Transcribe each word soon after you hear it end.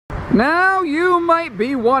Now you might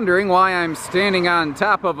be wondering why I'm standing on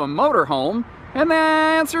top of a motorhome, and the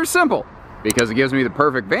answer's simple. Because it gives me the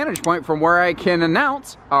perfect vantage point from where I can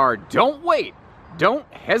announce our Don't Wait, Don't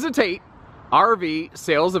Hesitate RV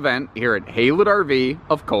sales event here at Haylett RV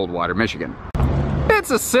of Coldwater, Michigan.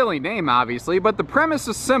 It's a silly name, obviously, but the premise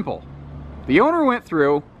is simple. The owner went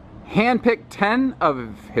through, handpicked 10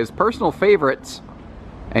 of his personal favorites,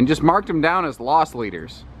 and just marked them down as loss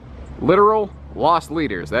leaders. Literal loss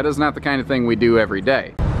leaders. That is not the kind of thing we do every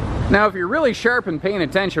day. Now, if you're really sharp and paying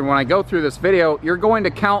attention when I go through this video, you're going to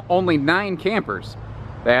count only 9 campers.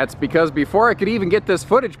 That's because before I could even get this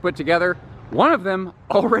footage put together, one of them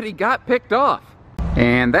already got picked off.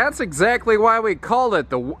 And that's exactly why we called it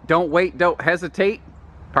the Don't Wait, Don't Hesitate,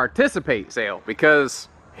 Participate sale. Because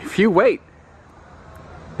if you wait,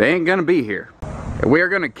 they ain't gonna be here. And we are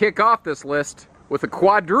gonna kick off this list with a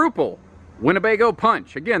quadruple Winnebago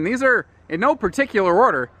punch. Again, these are in no particular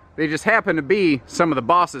order, they just happen to be some of the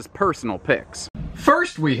boss's personal picks.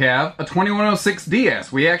 First, we have a 2106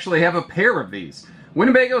 DS. We actually have a pair of these.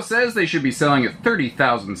 Winnebago says they should be selling at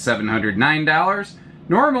 $30,709.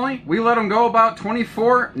 Normally, we let them go about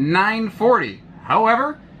 $24,940.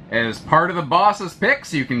 However, as part of the boss's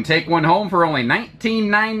picks, you can take one home for only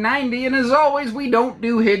 $19,990, and as always, we don't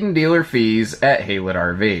do hidden dealer fees at Haylett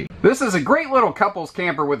RV. This is a great little couples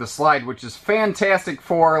camper with a slide, which is fantastic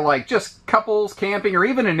for like just couples camping or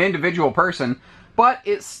even an individual person, but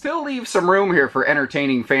it still leaves some room here for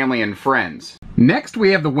entertaining family and friends. Next,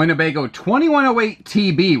 we have the Winnebago 2108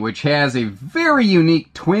 TB, which has a very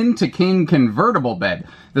unique twin-to-king convertible bed.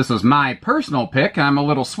 This was my personal pick. I'm a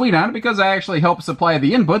little sweet on it because I actually helped supply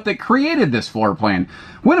the input that created this floor plan.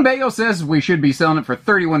 Winnebago says we should be selling it for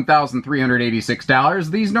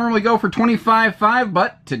 $31,386. These normally go for $25,500,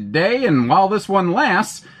 but today, and while this one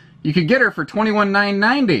lasts, you could get her for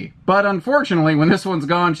 $21,990. But unfortunately, when this one's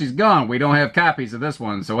gone, she's gone. We don't have copies of this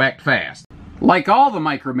one, so act fast. Like all the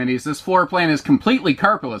Micro Minis, this floor plan is completely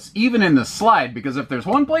carpetless, even in the slide, because if there's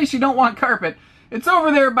one place you don't want carpet, it's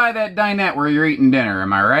over there by that dinette where you're eating dinner,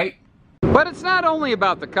 am I right? But it's not only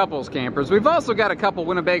about the couples campers, we've also got a couple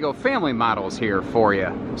Winnebago family models here for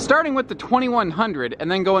you. Starting with the 2100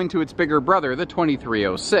 and then going to its bigger brother, the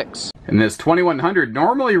 2306. And this 2100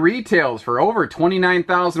 normally retails for over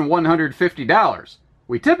 $29,150.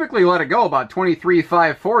 We typically let it go about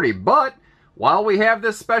 $23,540, but while we have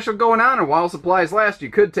this special going on and while supplies last, you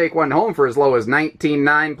could take one home for as low as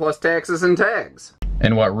 $19,900 plus taxes and tags.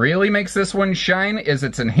 And what really makes this one shine is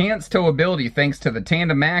its enhanced towability thanks to the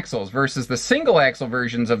tandem axles versus the single axle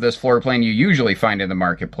versions of this floor plan you usually find in the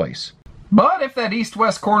marketplace. But if that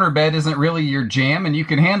east-west corner bed isn't really your jam and you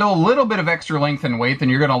can handle a little bit of extra length and weight, then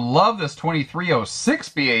you're going to love this 2306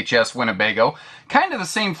 BHS Winnebago. Kind of the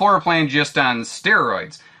same floor plan, just on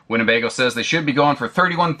steroids. Winnebago says they should be going for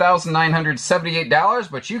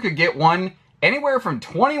 $31,978, but you could get one anywhere from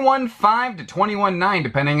 $21,500 to $21,900,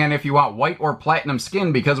 depending on if you want white or platinum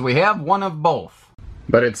skin, because we have one of both.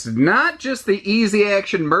 But it's not just the easy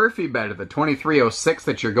action Murphy bed of the 2306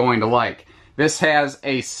 that you're going to like. This has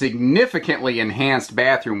a significantly enhanced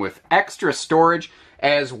bathroom with extra storage,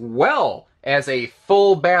 as well as a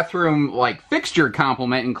full bathroom like fixture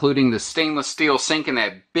complement, including the stainless steel sink and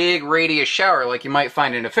that big radius shower like you might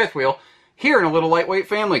find in a fifth wheel, here in a little lightweight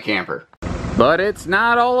family camper. But it's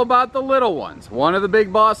not all about the little ones. One of the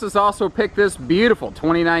big bosses also picked this beautiful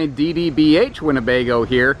 29 DDBH Winnebago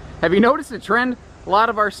here. Have you noticed a trend? A lot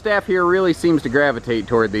of our staff here really seems to gravitate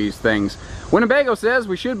toward these things. Winnebago says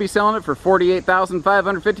we should be selling it for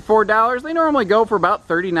 $48,554. They normally go for about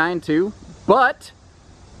 $39,200, but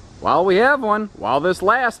while we have one, while this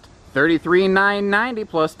lasts, $33,990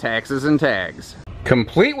 plus taxes and tags.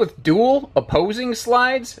 Complete with dual opposing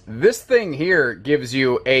slides, this thing here gives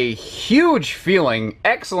you a huge feeling,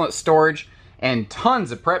 excellent storage, and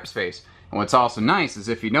tons of prep space. And what's also nice is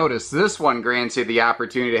if you notice, this one grants you the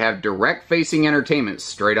opportunity to have direct facing entertainment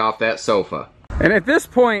straight off that sofa. And at this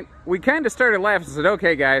point, we kind of started laughing and said,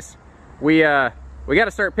 okay guys, we got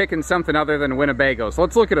to start picking something other than Winnebago. So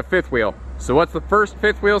let's look at a fifth wheel. So what's the first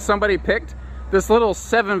fifth wheel somebody picked? This little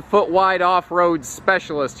 7-foot wide off-road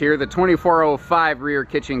specialist here, the 2405 rear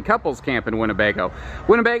kitchen couples camp in Winnebago.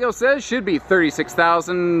 Winnebago says should be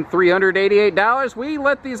 $36,388. We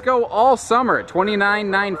let these go all summer at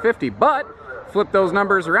 $29,950, but flip those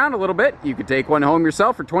numbers around a little bit, you could take one home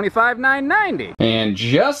yourself for $25,990. And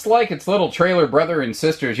just like its little trailer brother and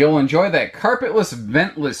sisters, you'll enjoy that carpetless,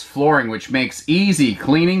 ventless flooring, which makes easy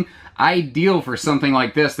cleaning. ideal for something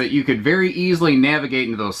like this that you could very easily navigate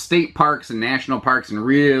into those state parks and national parks and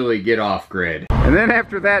really get off grid. And then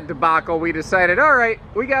after that debacle, we decided, all right,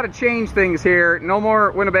 we got to change things here. No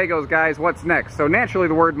more Winnebagos, guys. What's next? So naturally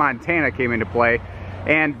the word Montana came into play.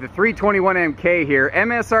 And the 321 MK here,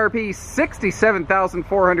 MSRP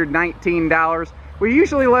 $67,419. We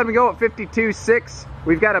usually let them go at $52,600.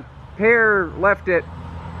 We've got a pair left at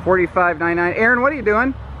 $45,999. Aaron, what are you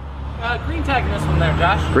doing? Green tagging this one there,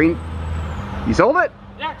 Josh. Green. You sold it?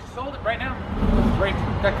 Yeah, just sold it right now. Great.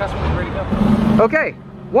 That customer's ready to go. Okay,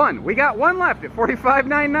 one. We got one left at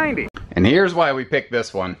 $45,990. And here's why we picked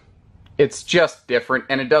this one. It's just different,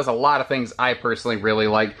 and it does a lot of things I personally really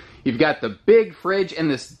like. You've got the big fridge and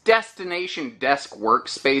this destination desk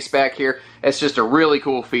workspace back here. It's just a really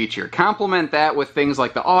cool feature. Complement that with things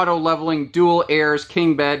like the auto leveling, dual airs,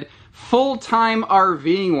 king bed, full-time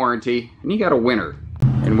RVing warranty, and you got a winner.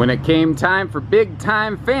 And when it came time for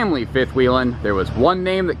big-time family fifth wheeling, there was one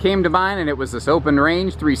name that came to mind, and it was this Open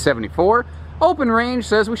Range 374. Open Range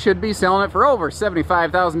says we should be selling it for over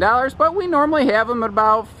 $75,000, but we normally have them at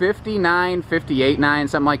about $59,000, $58,900,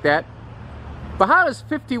 something like that. But how does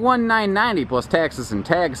 $51,990 plus taxes and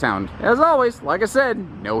tags sound? As always, like I said,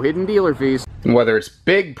 no hidden dealer fees. And whether it's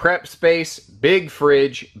big prep space, big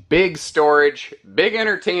fridge, big storage, big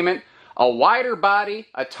entertainment, a wider body,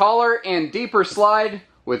 a taller and deeper slide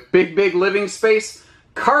with big living space,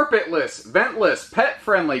 carpetless, ventless,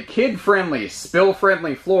 pet-friendly, kid-friendly,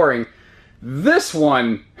 spill-friendly flooring, this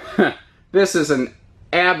one, this is an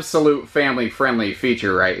absolute family-friendly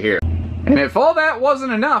feature right here. And if all that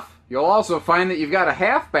wasn't enough, you'll also find that you've got a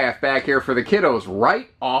half bath back here for the kiddos right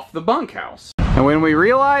off the bunkhouse. And when we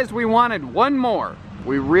realized we wanted one more,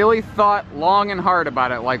 we really thought long and hard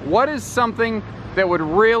about it. Like, what is something that would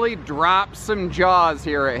really drop some jaws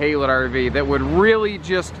here at Haylett RV, that would really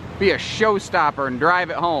just be a showstopper and drive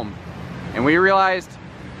it home? And we realized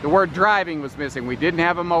the word driving was missing. We didn't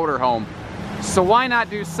have a motorhome. So why not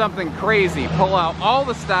do something crazy? Pull out all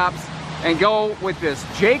the stops and go with this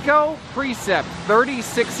Jayco Precept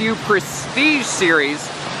 36U Prestige Series.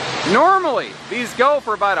 Normally, these go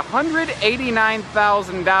for about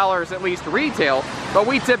 $189,000 at least retail, but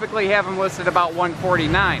we typically have them listed about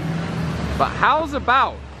 $149,000. But how's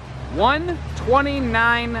about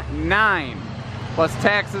 $129,900 plus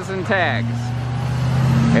taxes and tags?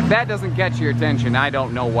 If that doesn't get your attention, I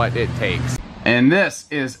don't know what it takes. And this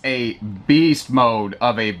is a beast mode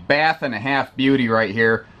of a bath and a half beauty right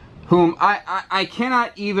here, whom I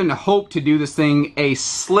cannot even hope to do this thing a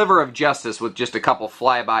sliver of justice with just a couple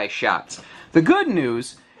flyby shots. The good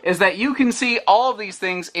news is that you can see all of these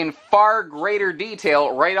things in far greater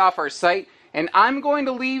detail right off our site, and I'm going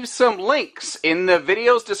to leave some links in the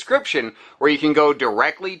video's description where you can go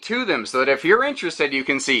directly to them, so that if you're interested, you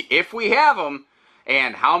can see if we have them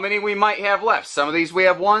and how many we might have left. Some of these we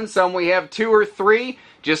have one, some we have 2 or 3,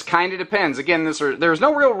 just kind of depends. Again, there's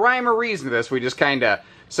no real rhyme or reason to this. We just kind of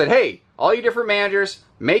said, hey, all you different managers,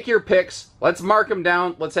 make your picks, let's mark them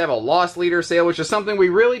down, let's have a loss leader sale, which is something we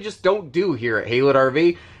really just don't do here at Haylett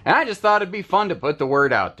RV, and I just thought it'd be fun to put the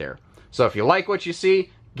word out there. So if you like what you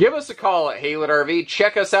see, give us a call at Haylett RV,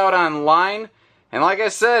 check us out online, and like I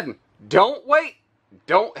said, don't wait,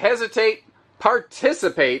 don't hesitate,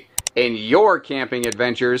 participate in your camping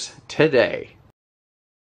adventures today.